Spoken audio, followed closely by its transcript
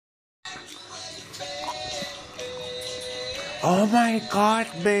Oh my God,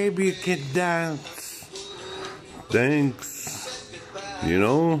 baby, you can dance. Thanks. You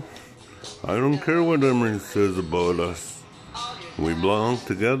know, I don't care what Emery says about us. We belong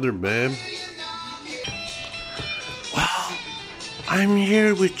together, babe. Well, I'm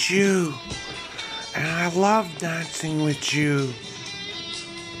here with you, and I love dancing with you.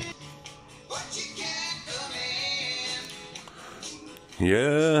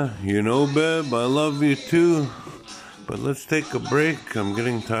 Yeah, you know, babe, I love you too. But let's take a break. I'm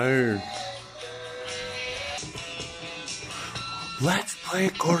getting tired. Let's play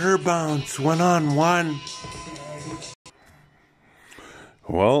quarter bounce 1-on-1.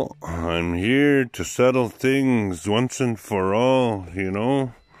 Well, I'm here to settle things once and for all, you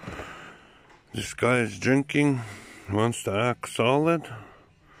know. This guy's drinking, wants to act solid.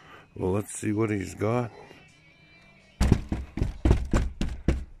 Well, let's see what he's got.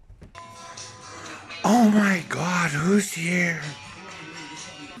 Oh my God, who's here?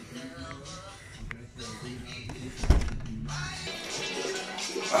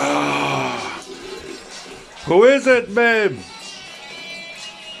 Oh, who is it, babe?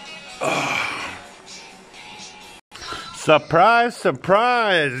 Oh. Surprise,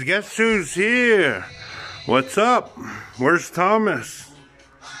 surprise. Guess who's here? What's up? Where's Thomas?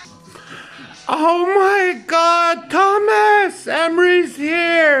 Oh my God, Thomas! Emery's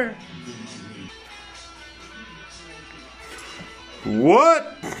here!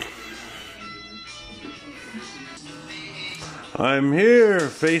 What? I'm here,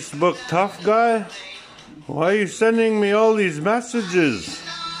 Facebook tough guy. Why are you sending me all these messages?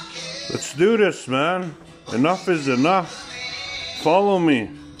 Let's do this, man. Enough is enough. Follow me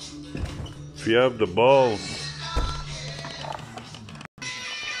if you have the balls.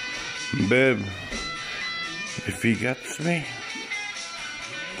 Babe, if he gets me,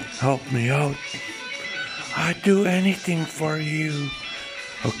 help me out. I'd do anything for you.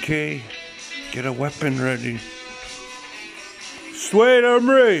 Okay, get a weapon ready. Sweet,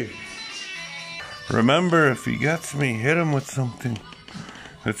 Emery! Remember, if he gets me, hit him with something.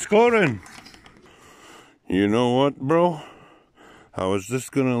 Let's go then. You know what, bro? I was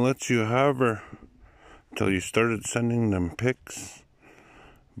just gonna let you have her till you started sending them pics.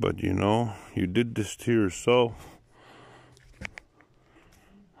 But you know, you did this to yourself.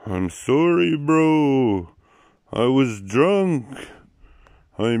 I'm sorry, bro. I was drunk.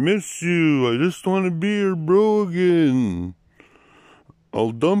 I miss you. I just want to be your bro again.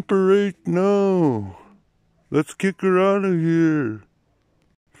 I'll dump her right now. Let's kick her out of here.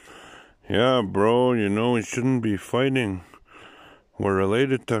 Yeah, bro, you know we shouldn't be fighting. We're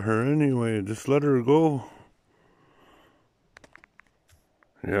related to her anyway. Just let her go.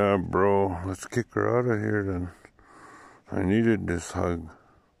 Yeah, bro, let's kick her out of here then. I needed this hug.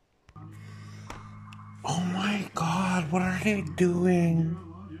 Oh my God, what are they doing?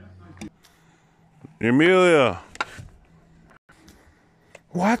 Emilia!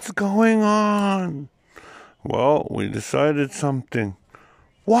 What's going on? Well, we decided something.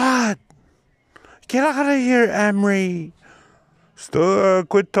 What? Get out of here, Emery. Still,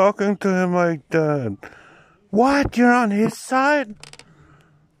 quit talking to him like that. What? You're on his side?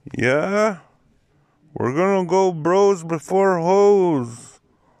 Yeah? We're gonna go bros before hoes.